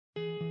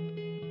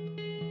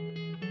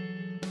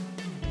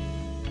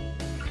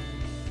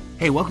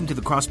Hey, welcome to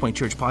the Crosspoint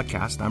Church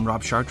podcast. I'm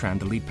Rob Chartrand,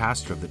 the lead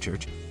pastor of the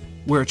church.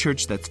 We're a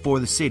church that's for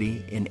the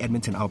city in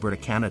Edmonton, Alberta,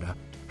 Canada,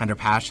 and are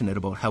passionate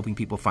about helping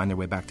people find their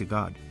way back to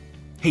God.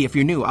 Hey, if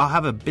you're new, I'll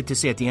have a bit to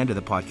say at the end of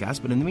the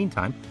podcast, but in the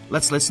meantime,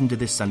 let's listen to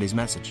this Sunday's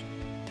message.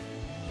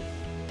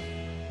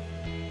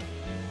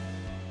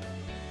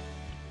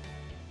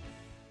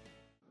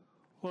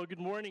 Well, good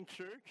morning,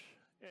 church,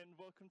 and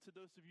welcome to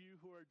those of you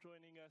who are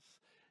joining us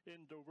in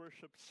the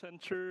worship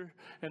center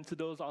and to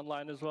those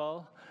online as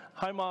well.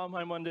 Hi, Mom.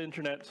 I'm on the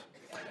internet.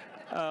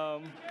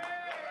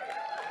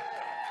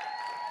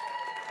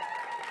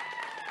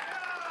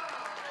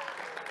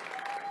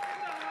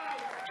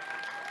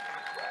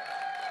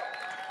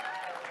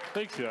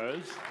 Thanks,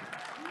 guys.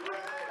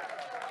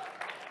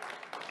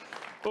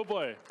 Oh,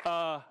 boy.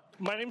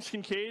 My name's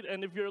Kincaid,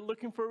 and if you're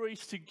looking for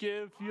ways to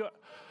give,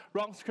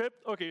 wrong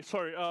script? Okay,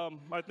 sorry.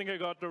 I think I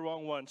got the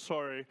wrong one.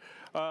 Sorry.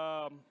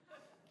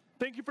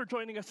 Thank you for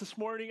joining us this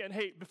morning. And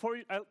hey,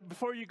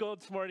 before you go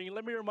this morning,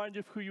 let me remind you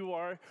of who you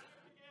are.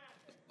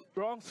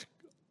 Wrong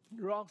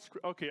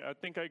script. Okay, I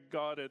think I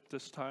got it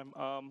this time.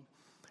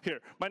 Here,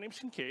 my name's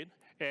Kincaid,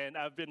 and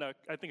I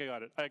think I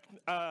got it.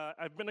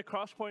 I've been a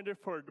Crosspointer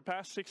for the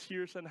past 6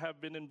 years and have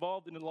been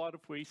involved in a lot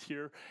of ways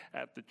here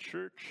at the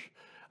church.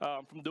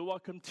 From the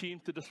welcome team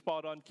to the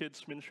Spot On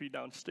Kids ministry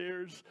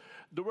downstairs,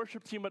 the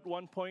worship team at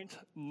one point.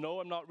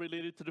 No, I'm not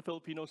related to the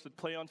Filipinos that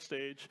play on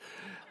stage.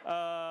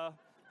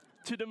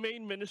 To the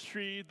main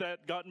ministry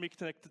that got me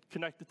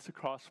connected to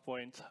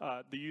Crosspoint,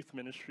 the youth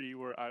ministry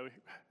where I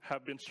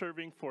have been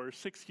serving for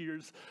 6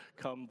 years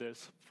come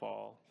this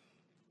fall.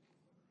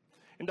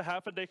 In the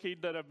half a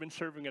decade that I've been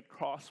serving at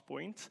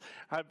Crosspoint,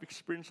 I've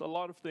experienced a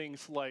lot of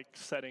things like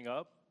setting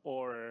up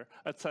or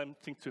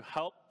attempting to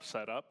help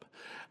set up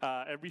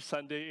every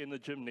Sunday in the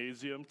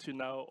gymnasium to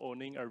now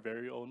owning our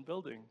very own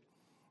building.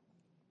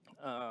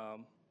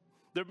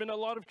 There have been a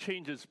lot of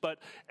changes, but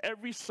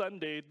every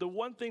Sunday, the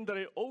one thing that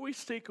I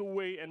always take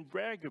away and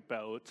brag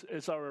about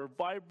is our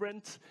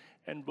vibrant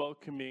and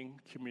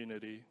welcoming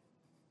community.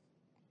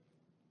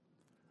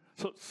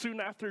 So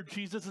soon after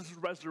Jesus'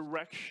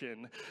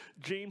 resurrection,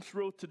 James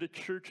wrote to the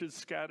churches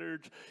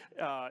scattered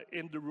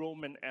in the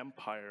Roman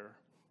Empire.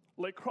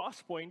 Like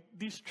Crosspoint,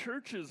 these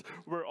churches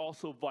were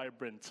also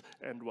vibrant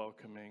and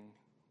welcoming.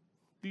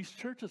 These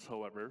churches,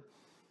 however,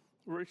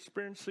 were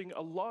experiencing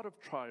a lot of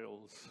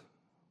trials,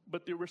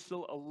 but they were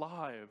still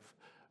alive,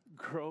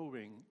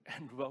 growing,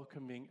 and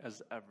welcoming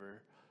as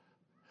ever.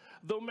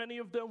 Though many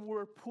of them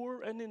were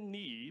poor and in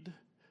need,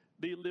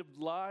 they lived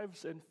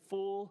lives in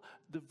full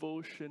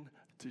devotion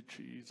to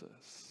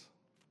Jesus.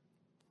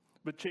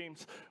 But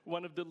James,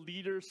 one of the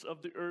leaders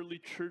of the early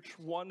church,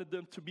 wanted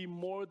them to be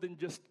more than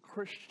just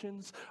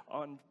Christians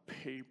on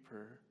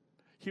paper.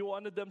 He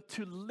wanted them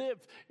to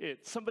live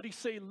it. Somebody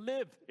say,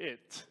 live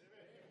it.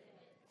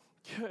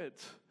 Good.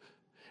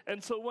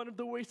 And so one of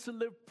the ways to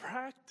live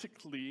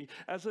practically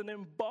as an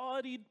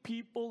embodied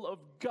people of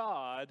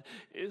God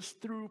is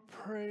through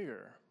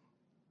prayer.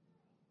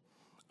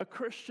 A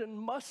Christian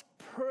must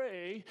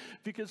pray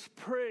because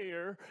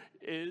prayer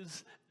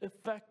is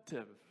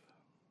effective.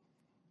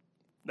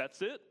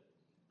 That's it?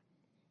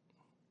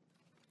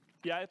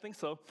 Yeah, I think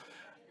so.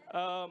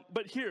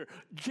 But here,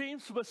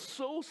 James was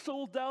so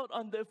sold out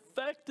on the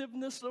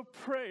effectiveness of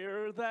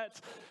prayer that,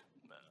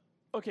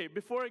 okay,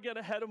 before I get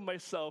ahead of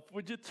myself,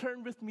 would you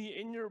turn with me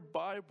in your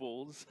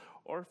Bibles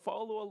or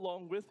follow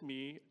along with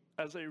me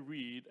as I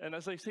read, and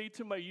as I say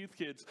to my youth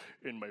kids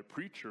in my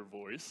preacher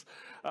voice,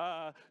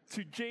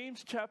 to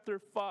James chapter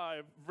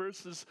 5,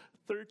 verses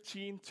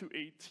 13 to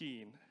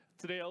 18.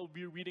 Today I'll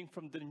be reading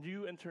from the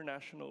New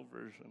International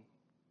Version.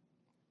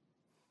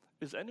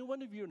 Is any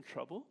one of you in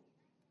trouble?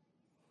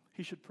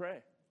 He should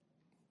pray.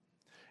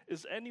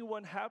 Is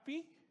anyone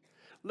happy?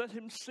 Let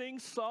him sing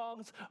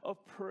songs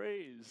of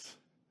praise.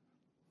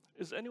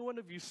 Is any one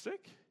of you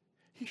sick?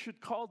 He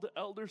should call the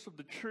elders of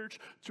the church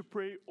to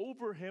pray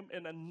over him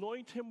and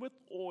anoint him with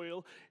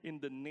oil in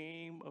the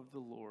name of the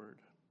Lord.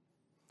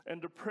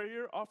 And the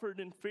prayer offered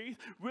in faith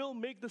will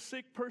make the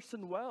sick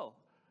person well.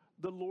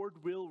 The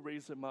Lord will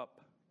raise him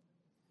up.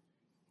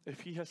 If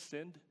he has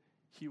sinned,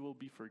 he will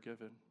be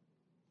forgiven.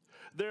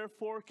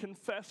 Therefore,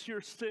 confess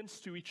your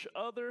sins to each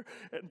other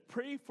and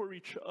pray for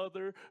each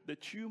other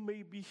that you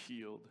may be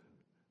healed.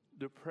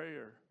 The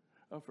prayer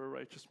of a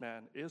righteous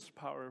man is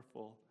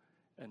powerful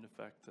and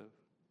effective.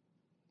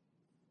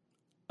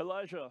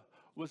 Elijah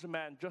was a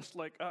man just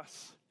like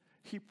us.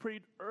 He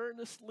prayed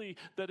earnestly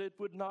that it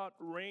would not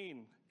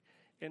rain,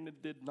 and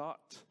it did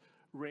not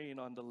rain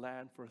on the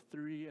land for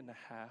 3.5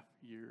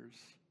 years.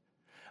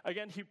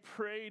 Again, he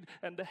prayed,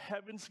 and the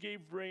heavens gave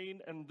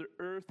rain, and the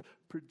earth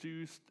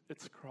produced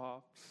its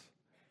crops.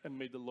 And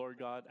may the Lord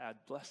God add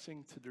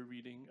blessing to the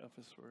reading of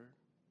his word.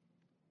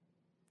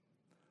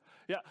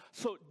 Yeah,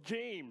 so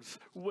James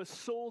was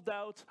sold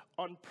out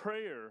on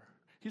prayer.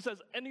 He says,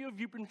 any of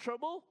you in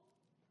trouble?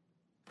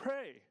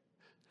 Pray.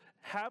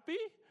 Happy?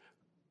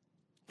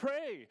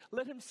 Pray.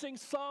 Let him sing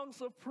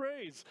songs of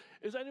praise.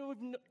 Is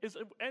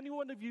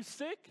anyone of you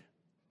sick?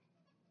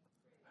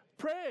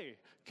 Pray.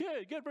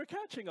 Good, good. We're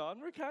catching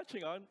on.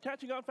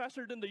 Catching on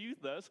faster than the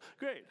youth does.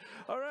 Great.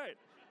 All right.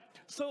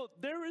 So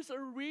there is a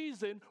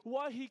reason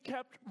why he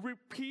kept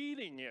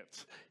repeating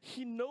it.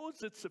 He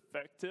knows it's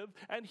effective,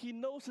 and he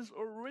knows his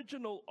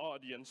original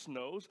audience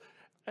knows,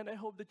 and I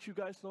hope that you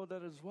guys know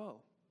that as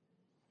well.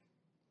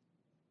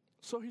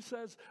 So he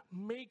says,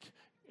 make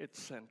it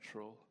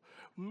central.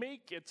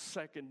 Make it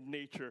second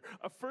nature,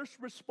 a first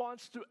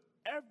response to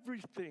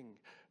everything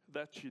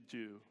that you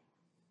do.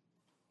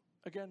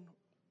 Again,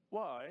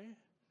 why?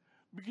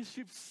 Because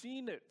you've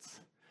seen it.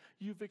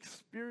 You've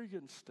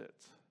experienced it.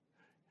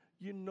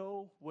 You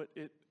know what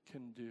it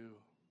can do.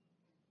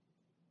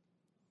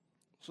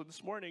 So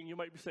this morning, you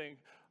might be saying,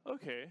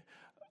 okay,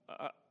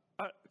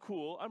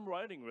 cool, I'm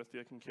riding with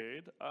you,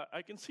 Kincaid.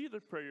 I can see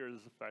that prayer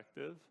is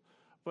effective,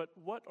 but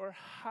what or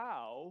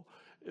how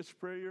is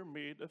prayer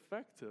made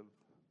effective?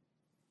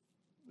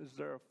 Is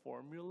there a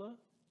formula?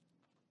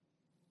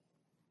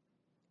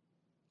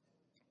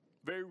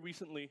 Very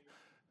recently,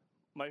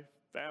 my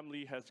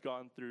family has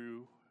gone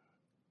through,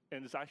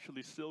 and is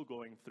actually still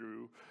going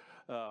through,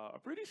 a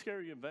pretty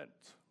scary event.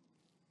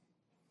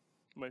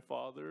 My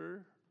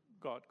father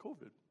got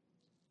COVID.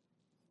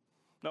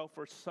 Now,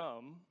 for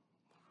some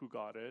who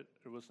got it,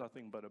 it was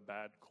nothing but a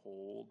bad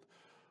cold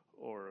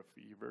or a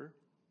fever.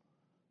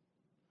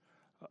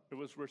 It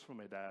was worse for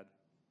my dad.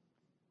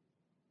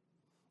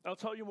 I'll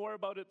tell you more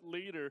about it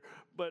later,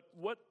 but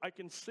what I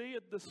can say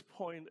at this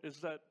point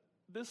is that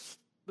this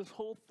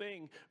whole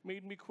thing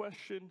made me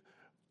question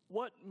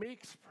what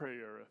makes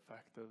prayer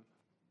effective.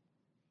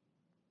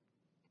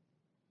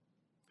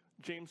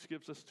 James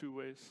gives us two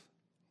ways.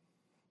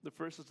 The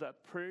first is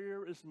that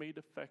prayer is made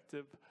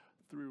effective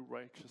through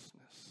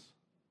righteousness.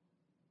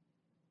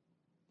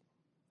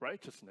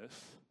 Righteousness?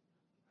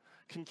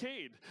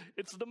 Kincaid,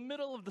 it's the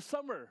middle of the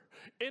summer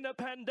in a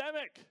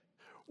pandemic.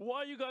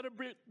 Why you gotta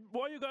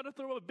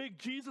throw a big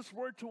Jesus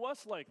word to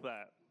us like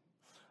that?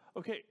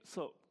 Okay,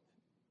 so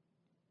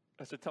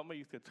I said, tell my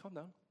youth kids, calm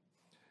down.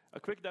 A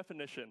quick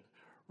definition.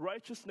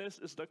 Righteousness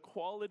is the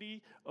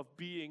quality of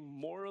being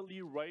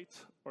morally right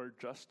or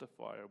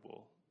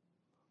justifiable.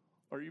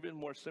 Or even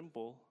more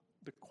simple,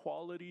 the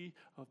quality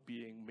of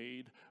being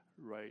made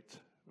right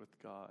with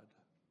God.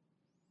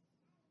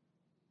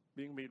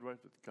 Being made right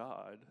with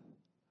God,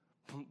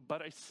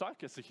 but I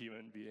suck as a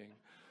human being.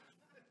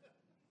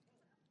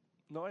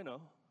 No, I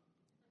know.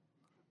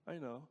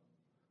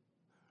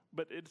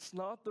 But it's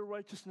not the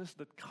righteousness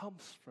that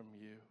comes from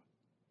you,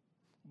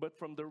 but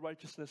from the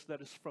righteousness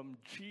that is from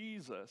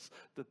Jesus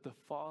that the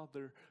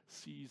Father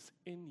sees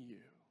in you.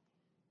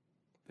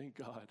 Thank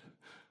God.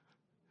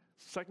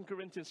 2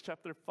 Corinthians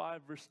chapter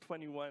 5, verse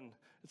 21,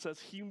 it says,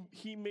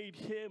 He made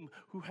him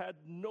who had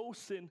no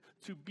sin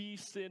to be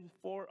sin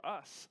for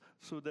us,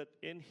 so that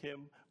in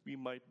him we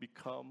might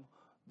become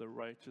the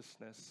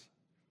righteousness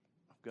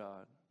of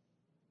God.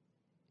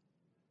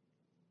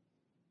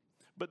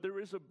 But there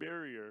is a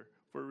barrier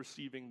for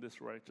receiving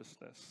this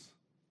righteousness,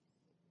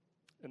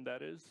 and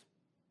that is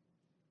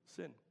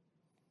sin.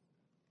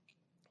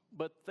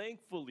 But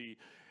thankfully,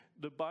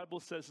 the Bible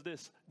says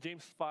this,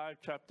 James 5,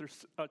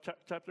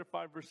 chapter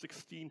 5, verse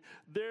 16,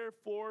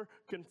 therefore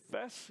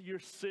confess your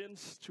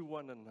sins to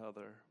one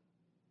another.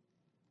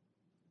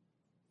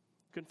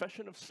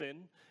 Confession of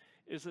sin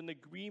is an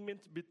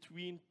agreement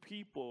between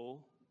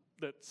people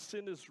that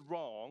sin is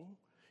wrong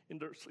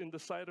in the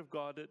sight of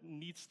God that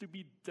needs to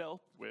be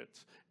dealt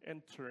with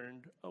and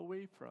turned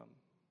away from.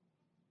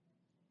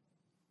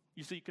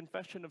 You see,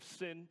 confession of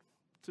sin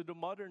to the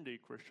modern day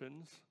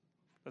Christians,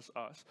 as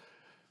us,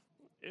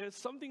 is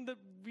something that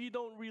we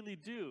don't really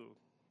do.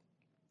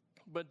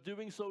 But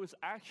doing so is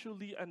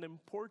actually an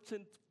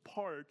important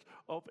part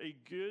of a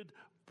good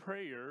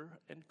prayer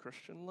and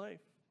Christian life.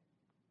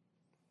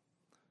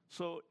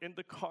 So in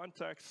the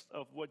context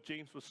of what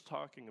James was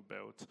talking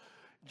about,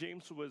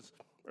 James was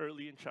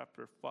early in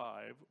chapter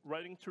 5,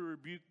 writing to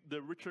rebuke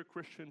the richer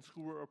Christians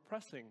who were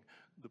oppressing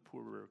the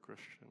poorer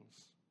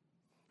Christians.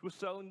 He was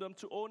telling them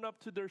to own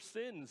up to their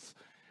sins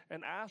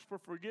and ask for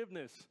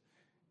forgiveness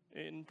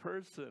in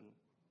person.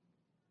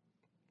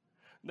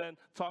 Then,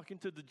 talking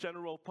to the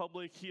general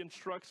public, he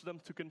instructs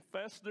them to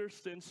confess their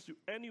sins to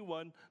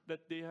anyone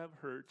that they have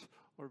hurt,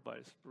 or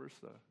vice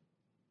versa.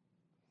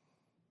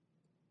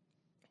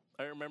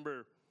 I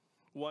remember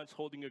once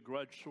holding a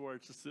grudge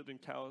towards the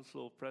student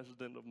council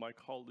president of my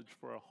college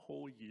for a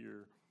whole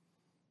year.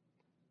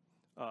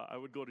 I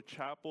would go to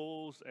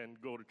chapels and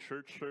go to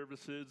church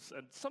services,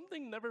 and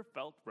something never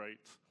felt right.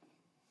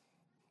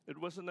 It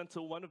wasn't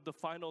until one of the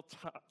final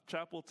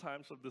chapel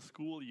times of the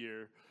school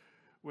year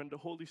when the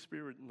Holy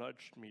Spirit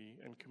nudged me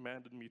and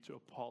commanded me to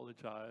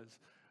apologize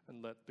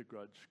and let the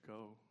grudge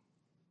go.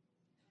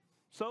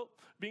 So,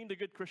 being the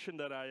good Christian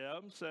that I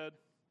am, said,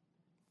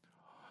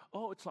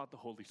 oh, it's not the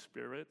Holy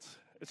Spirit,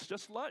 it's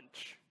just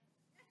lunch.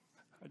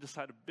 I just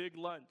had a big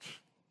lunch.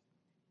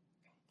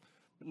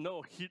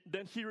 No,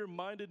 then he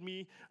reminded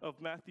me of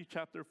Matthew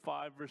chapter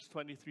 5, verse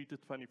 23 to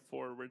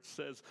 24, where it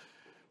says,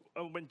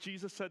 when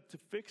Jesus said to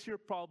fix your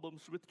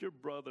problems with your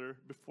brother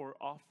before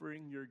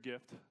offering your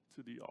gift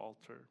to the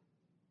altar.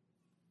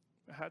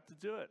 I had to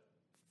do it.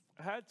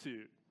 I had to.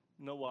 You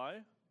know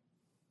why?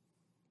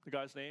 The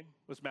guy's name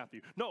was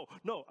Matthew. No.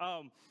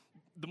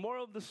 The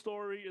moral of the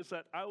story is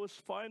that I was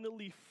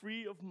finally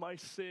free of my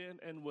sin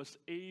and was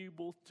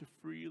able to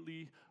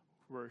freely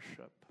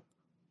worship.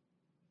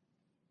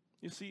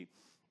 You see,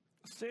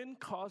 sin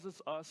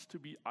causes us to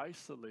be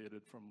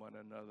isolated from one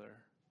another.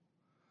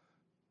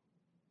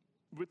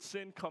 With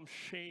sin comes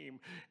shame,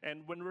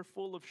 and when we're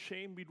full of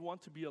shame, we'd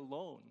want to be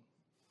alone.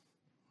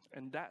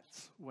 And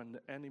that's when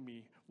the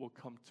enemy will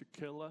come to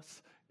kill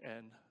us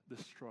and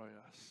destroy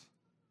us.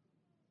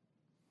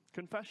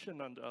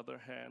 Confession, on the other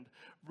hand,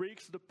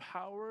 breaks the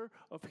power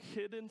of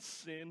hidden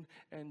sin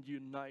and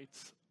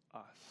unites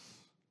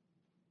us.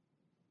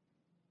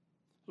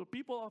 So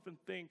people often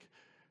think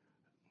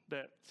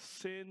that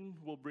sin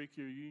will break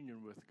your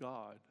union with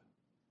God.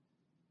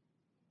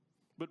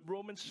 But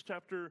Romans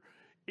chapter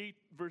 8,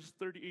 verse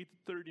 38 to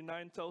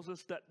 39 tells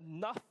us that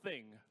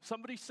nothing,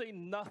 somebody say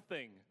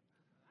nothing,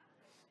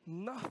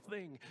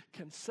 nothing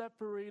can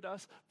separate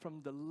us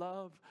from the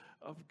love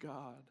of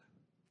God.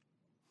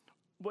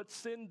 What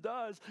sin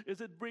does is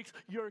it breaks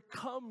your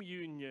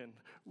communion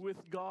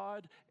with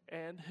God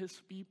and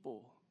His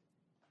people.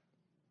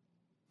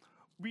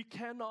 We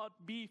cannot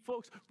be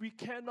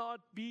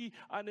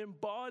an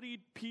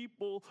embodied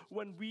people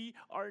when we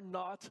are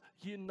not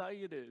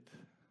united.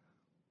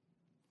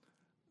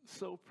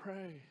 So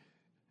pray.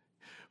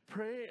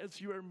 Pray as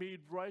you are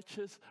made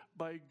righteous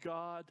by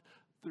God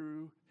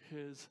through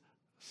His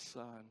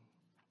Son.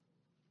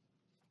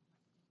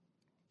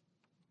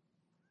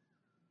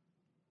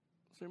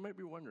 So you might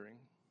be wondering,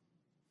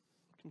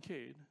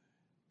 Kincaid,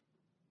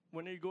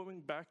 when are you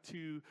going back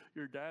to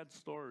your dad's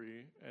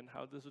story, and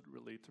how does it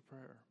relate to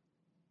prayer?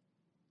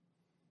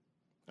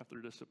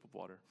 After this sip of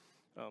water.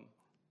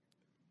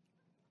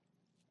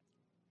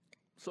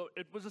 So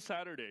it was a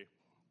Saturday,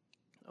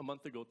 a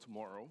month ago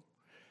tomorrow,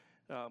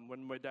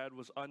 when my dad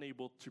was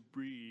unable to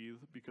breathe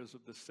because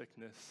of the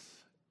sickness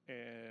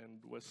and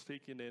was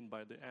taken in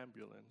by the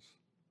ambulance.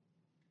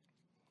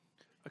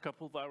 A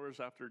couple of hours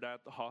after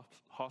that, the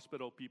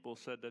hospital people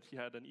said that he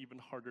had an even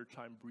harder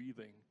time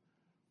breathing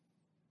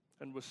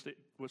and was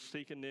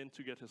taken in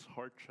to get his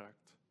heart checked.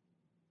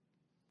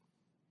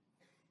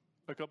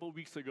 A couple of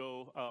weeks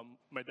ago,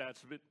 my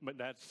dad's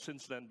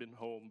since then been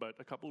home, but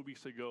a couple of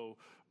weeks ago,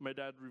 my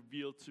dad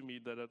revealed to me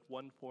that at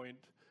one point,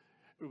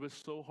 it was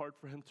so hard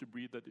for him to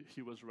breathe that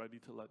he was ready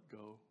to let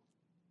go.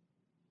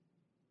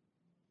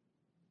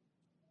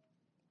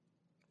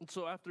 And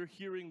so after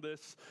hearing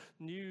this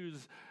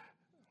news,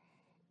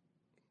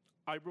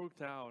 I broke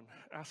down,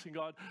 asking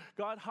God,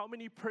 how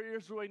many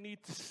prayers do I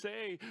need to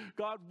say?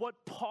 God,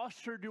 what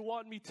posture do you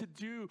want me to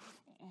do?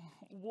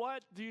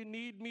 What do you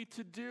need me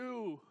to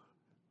do?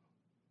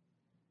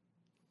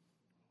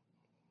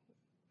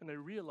 And I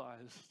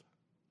realized,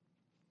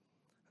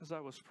 as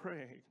I was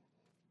praying,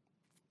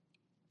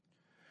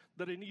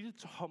 that I needed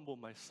to humble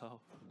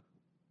myself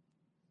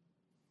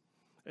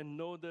and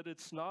know that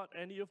it's not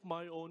any of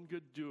my own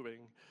good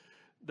doing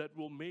that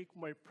will make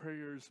my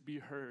prayers be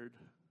heard,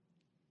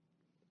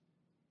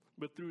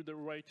 but through the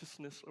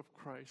righteousness of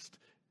Christ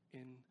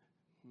in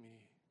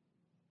me.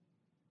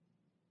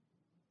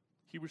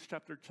 Hebrews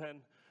chapter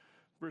 10,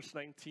 verse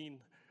 19.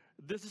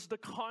 This is the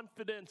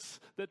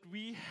confidence that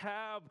we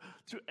have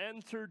to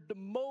enter the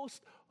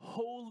most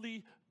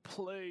holy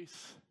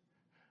place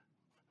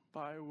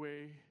by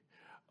way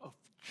of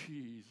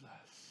Jesus.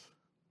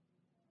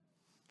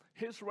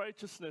 His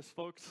righteousness,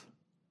 folks,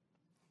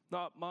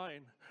 not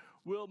mine,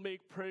 will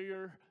make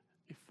prayer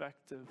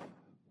effective.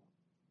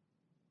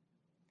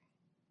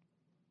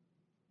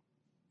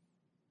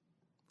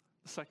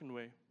 The second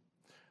way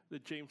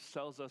that James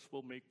tells us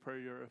will make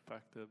prayer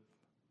effective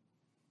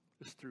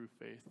is through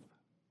faith.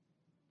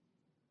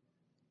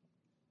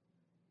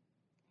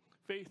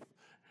 Faith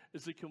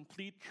is a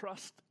complete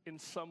trust in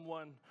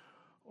someone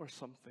or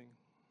something.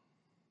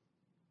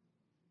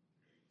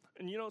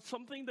 And you know,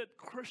 something that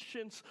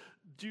Christians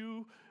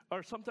do,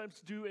 or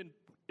sometimes do in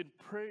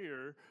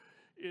prayer,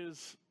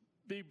 is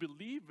they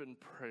believe in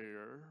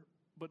prayer,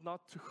 but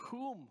not to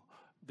whom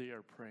they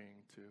are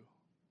praying to.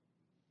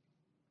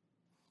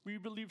 We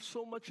believe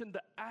so much in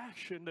the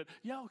action that,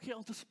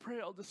 I'll just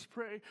pray,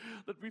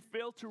 that we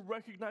fail to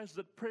recognize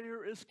that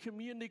prayer is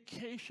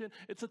communication.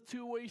 It's a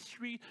two-way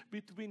street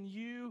between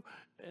you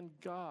and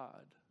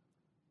God.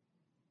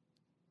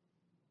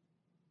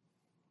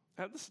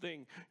 I had this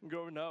thing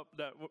growing up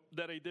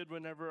that I did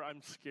whenever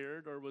I'm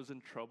scared or was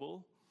in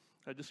trouble.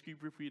 I just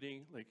keep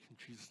repeating, like, in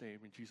Jesus' name,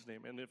 in Jesus'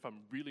 name. And if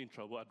I'm really in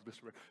trouble, I'd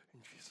whisper,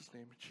 in Jesus'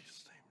 name, in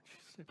Jesus' name, in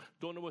Jesus' name.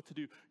 Don't know what to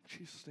do. In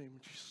Jesus' name,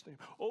 in Jesus' name.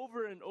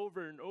 Over and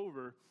over and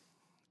over.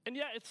 And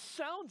yeah, it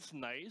sounds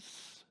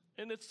nice,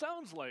 and it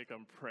sounds like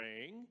I'm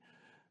praying,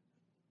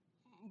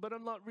 but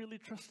I'm not really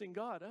trusting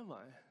God, am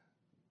I?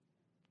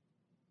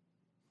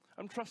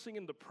 I'm trusting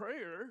in the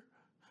prayer,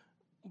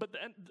 but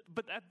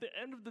at the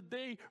end of the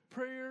day,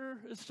 prayer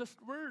is just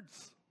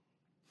words.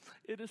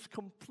 It is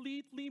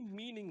completely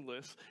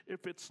meaningless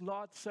if it's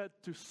not said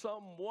to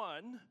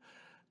someone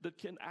that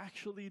can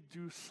actually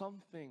do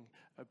something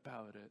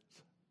about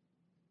it.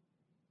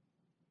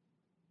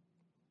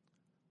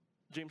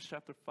 James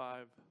chapter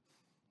 5,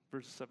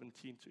 verses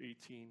 17 to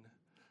 18,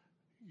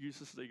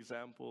 uses the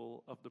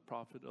example of the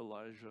prophet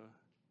Elijah,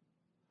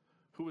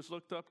 who was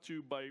looked up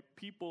to by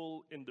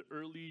people in the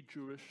early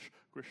Jewish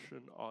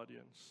Christian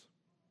audience.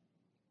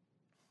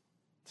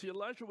 See,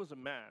 Elijah was a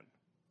man,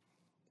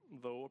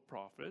 though a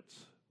prophet,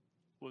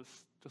 was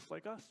just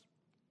like us.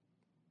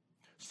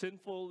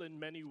 Sinful in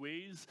many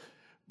ways,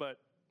 but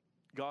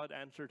God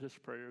answered his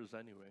prayers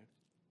anyway.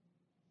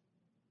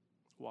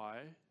 Why?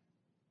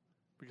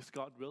 Because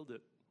God willed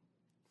it.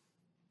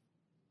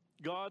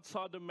 God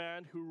saw the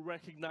man who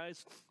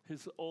recognized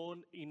his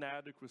own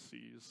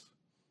inadequacies.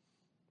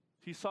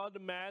 He saw the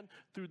man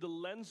through the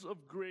lens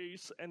of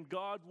grace, and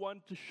God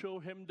wanted to show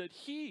him that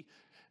he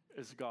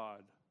is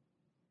God,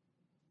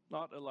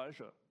 not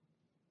Elijah.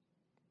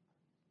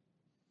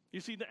 You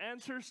see, the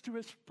answers to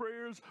his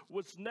prayers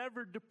was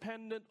never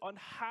dependent on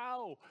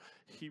how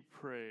he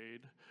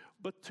prayed,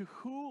 but to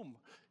whom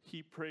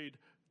he prayed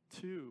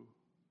to.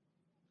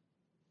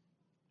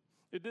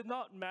 It did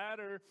not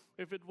matter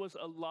if it was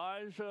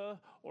Elijah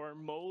or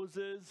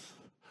Moses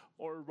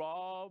or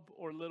Rob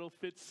or little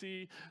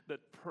Fitzy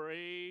that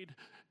prayed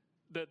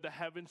that the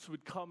heavens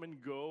would come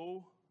and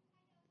go.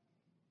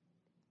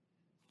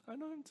 I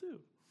know him too.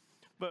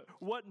 But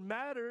what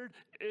mattered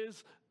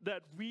is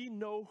that we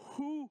know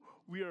who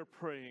we are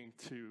praying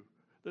to,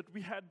 that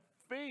we had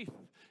faith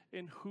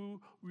in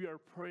who we are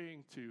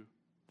praying to.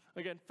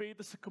 Again, faith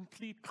is a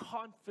complete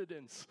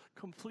confidence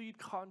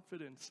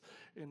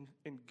in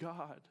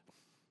God.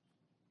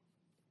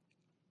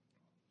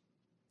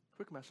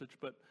 Quick message,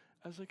 but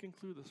as I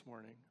conclude this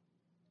morning,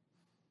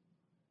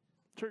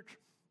 church,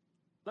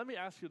 let me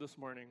ask you this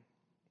morning,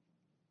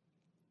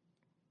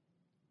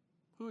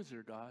 who is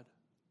your God?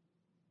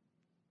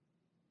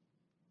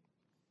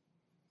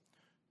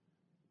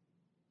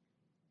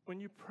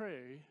 When you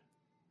pray,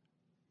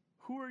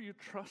 who are you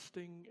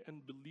trusting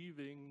and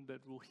believing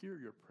that will hear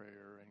your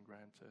prayer and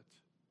grant it?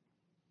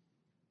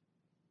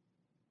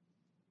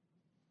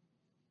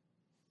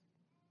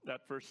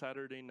 That first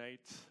Saturday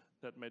night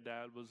that my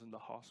dad was in the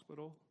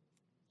hospital,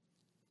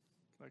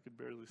 I could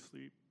barely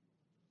sleep.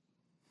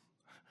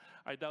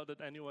 I doubt that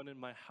anyone in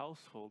my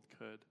household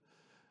could.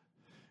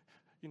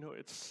 You know,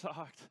 it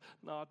sucked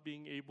not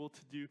being able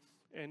to do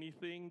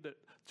anything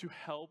to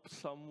help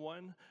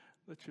someone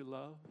that you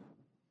love.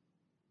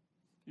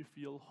 You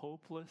feel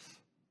hopeless.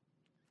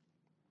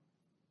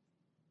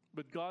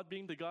 But God,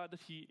 being the God that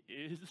He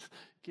is,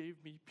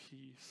 gave me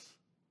peace.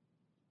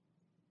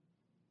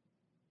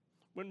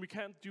 When we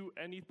can't do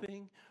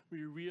anything,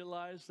 we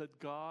realize that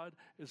God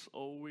is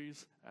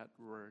always at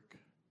work.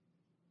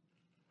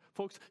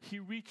 Folks, He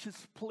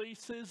reaches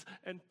places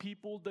and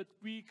people that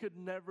we could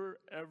never,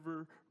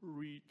 ever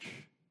reach.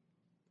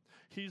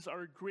 He's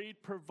our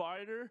great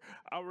provider,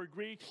 our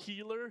great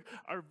healer,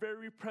 our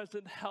very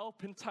present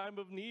help in time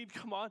of need.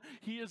 Come on,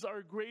 He is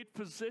our great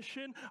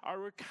physician,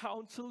 our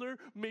counselor,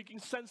 making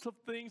sense of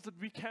things that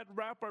we can't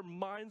wrap our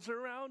minds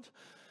around.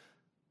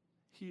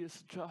 He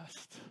is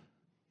just,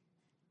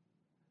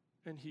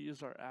 and He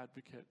is our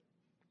advocate.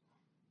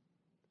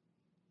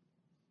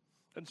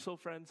 And so,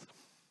 friends,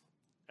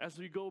 as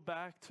we go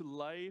back to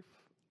life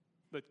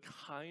that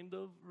kind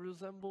of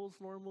resembles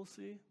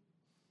normalcy,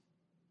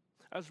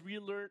 as we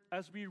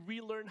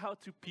relearn how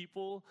to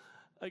people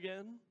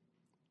again,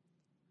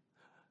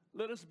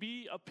 let us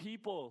be a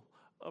people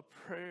of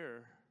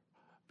prayer,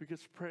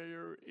 because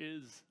prayer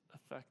is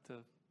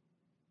effective.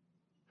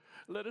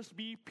 Let us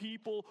be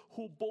people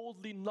who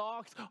boldly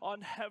knocked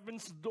on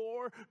heaven's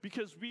door,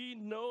 because we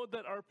know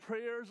that our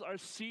prayers are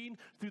seen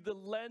through the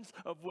lens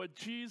of what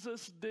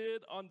Jesus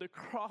did on the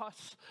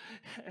cross.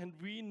 And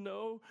we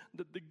know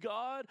that the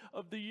God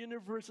of the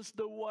universe is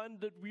the one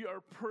that we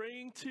are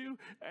praying to,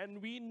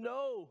 and we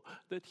know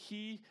that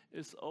He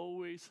is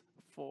always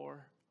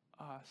for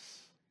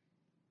us.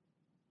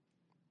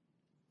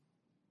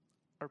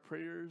 Our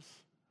prayers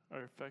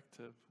are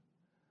effective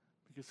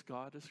because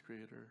God is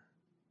greater.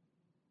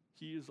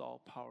 He is all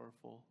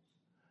powerful,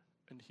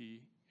 and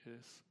He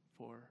is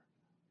for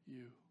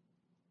you.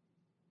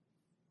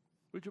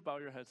 Would you bow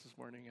your heads this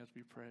morning as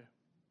we pray?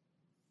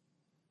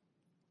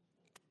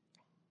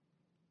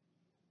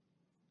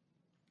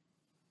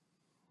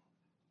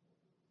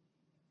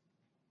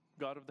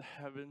 God of the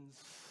heavens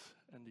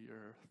and the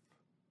earth,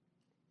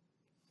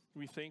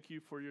 we thank You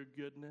for Your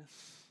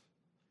goodness,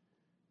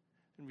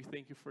 and we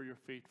thank You for Your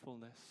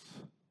faithfulness.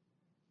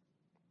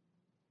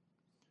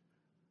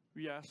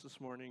 We ask this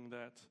morning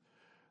that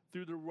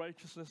through the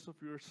righteousness of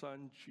Your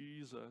Son,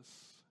 Jesus,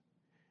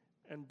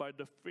 and by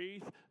the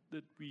faith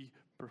that we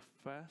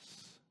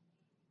profess,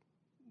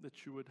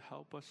 that You would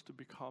help us to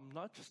become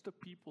not just a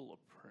people of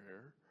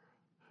prayer,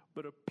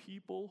 but a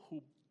people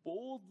who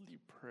boldly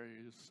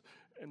prays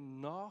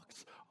and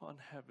knocks on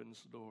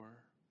heaven's door.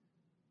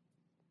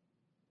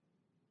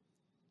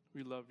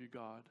 We love You,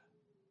 God.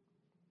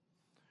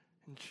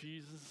 In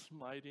Jesus'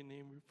 mighty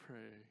name we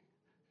pray.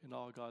 And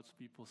all God's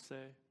people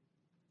say,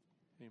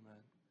 amen.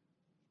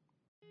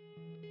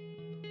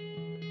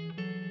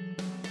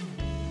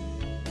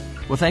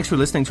 Well, thanks for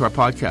listening to our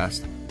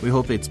podcast. We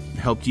hope it's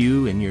helped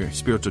you in your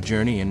spiritual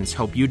journey and it's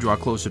helped you draw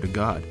closer to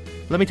God.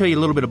 Let me tell you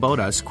a little bit about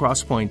us.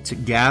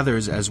 Crosspoint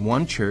gathers as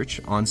one church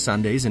on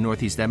Sundays in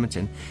Northeast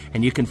Edmonton,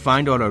 and you can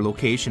find out our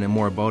location and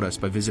more about us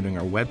by visiting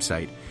our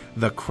website,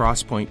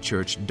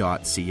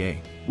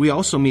 thecrosspointchurch.ca. We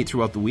also meet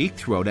throughout the week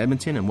throughout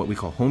Edmonton in what we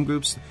call home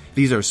groups.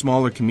 These are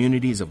smaller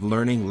communities of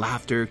learning,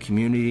 laughter,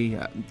 community,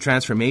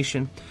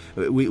 transformation.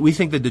 We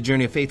think that the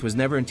journey of faith was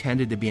never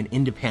intended to be an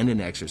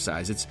independent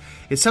exercise. It's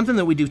something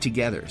that we do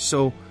together.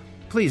 So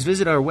please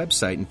visit our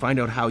website and find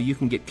out how you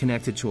can get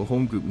connected to a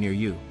home group near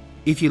you.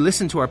 If you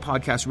listen to our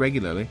podcast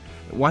regularly,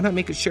 why not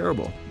make it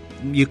shareable?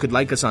 You could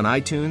like us on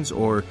iTunes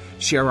or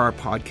share our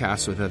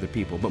podcast with other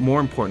people. But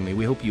more importantly,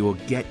 we hope you will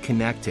get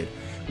connected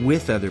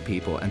with other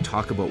people and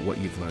talk about what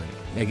you've learned.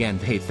 Again,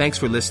 hey, thanks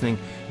for listening.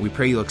 We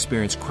pray you'll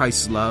experience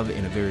Christ's love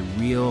in a very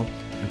real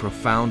and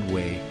profound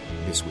way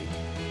this week.